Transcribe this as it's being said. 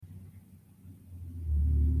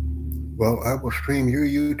Well, I will stream your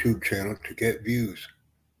YouTube channel to get views.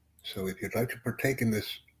 So if you'd like to partake in this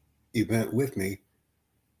event with me,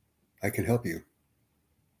 I can help you.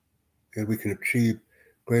 And we can achieve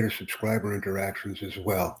greater subscriber interactions as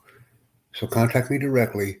well. So contact me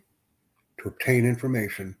directly to obtain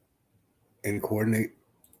information and coordinate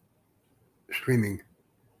streaming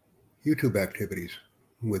YouTube activities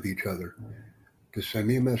with each other. Just send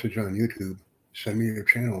me a message on YouTube, send me your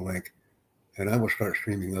channel link, and I will start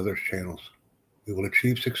streaming others' channels. We will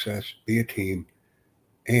achieve success, be a team,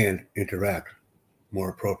 and interact more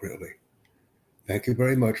appropriately. Thank you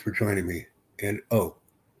very much for joining me. And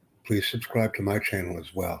please subscribe to my channel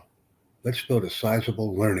as well. Let's build a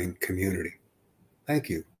sizable learning community. Thank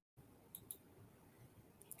you.